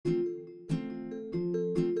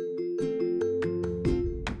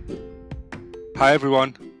Hi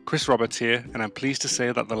everyone, Chris Roberts here, and I'm pleased to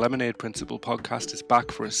say that the Lemonade Principle podcast is back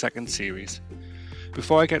for a second series.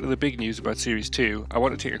 Before I get to the big news about Series 2, I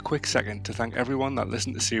want to take a quick second to thank everyone that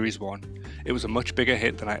listened to Series 1. It was a much bigger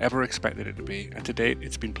hit than I ever expected it to be, and to date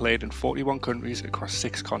it's been played in 41 countries across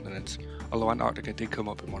 6 continents, although Antarctica did come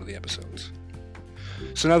up in one of the episodes.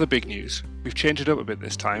 So now the big news. We've changed it up a bit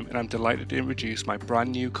this time, and I'm delighted to introduce my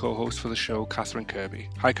brand new co-host for the show, Katherine Kirby.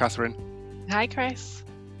 Hi Katherine. Hi Chris.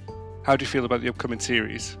 How do you feel about the upcoming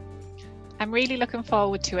series? I'm really looking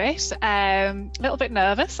forward to it. A little bit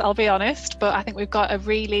nervous, I'll be honest, but I think we've got a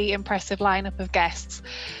really impressive lineup of guests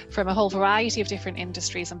from a whole variety of different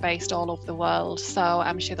industries and based all over the world. So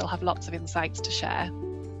I'm sure they'll have lots of insights to share.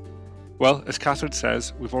 Well, as Katherine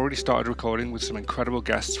says, we've already started recording with some incredible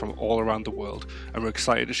guests from all around the world, and we're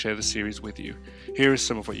excited to share the series with you. Here is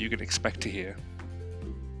some of what you can expect to hear.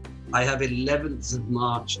 I have 11th of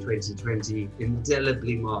March 2020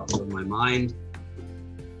 indelibly marked on my mind,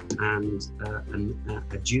 and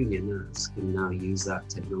a junior nurse can now use that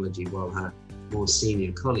technology while her more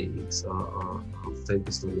senior colleagues are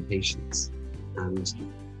focused on the patients and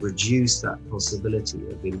reduce that possibility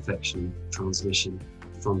of infection transmission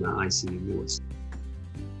from the ICU wards.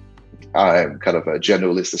 I'm kind of a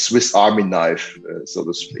generalist, a Swiss Army knife, so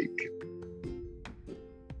to speak.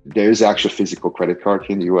 There is actually a physical credit card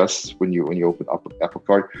here in the US when you open up an Apple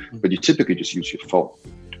Card, but you typically just use your phone.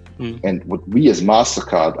 And what we as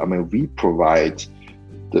MasterCard, we provide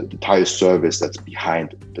the entire service that's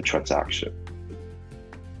behind the transaction.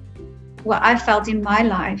 What I felt in my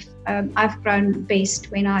life, I've grown best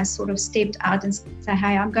when I sort of stepped out and said,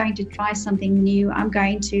 hey, I'm going to try something new. I'm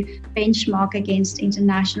going to benchmark against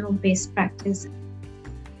international best practice.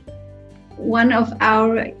 One of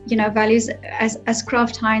our, values as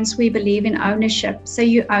Kraft Heinz, we believe in ownership. So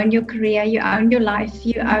you own your career, you own your life,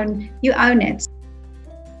 you own it.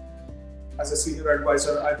 As a senior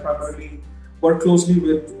advisor, I primarily work closely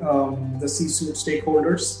with the C-suite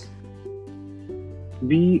stakeholders.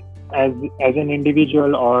 We, as an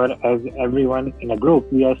individual or as everyone in a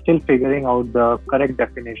group, we are still figuring out the correct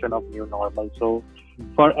definition of new normal. So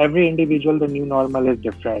for every individual, the new normal is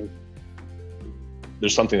different.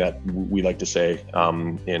 There's something that we like to say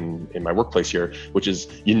in my workplace here, which is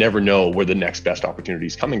you never know where the next best opportunity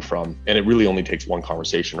is coming from. And it really only takes one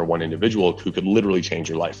conversation or one individual who could literally change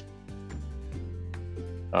your life.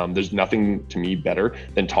 There's nothing to me better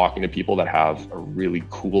than talking to people that have a really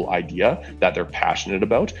cool idea that they're passionate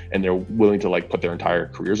about and they're willing to put their entire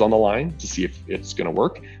careers on the line to see if it's going to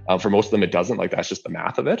work. For most of them, it doesn't. That's just the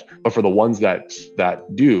math of it. But for the ones that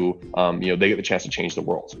do, they get the chance to change the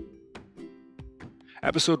world.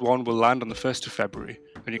 Episode 1 will land on the 1st of February,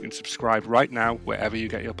 and you can subscribe right now wherever you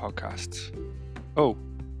get your podcasts. Oh,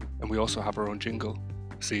 and we also have our own jingle.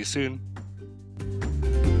 See you soon.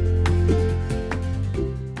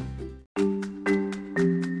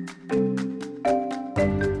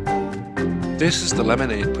 This is the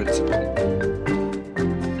Lemonade Principle,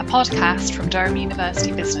 A podcast from Durham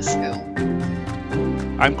University Business School.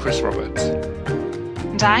 I'm Chris Roberts.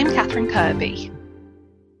 And I'm Katherine Kirby.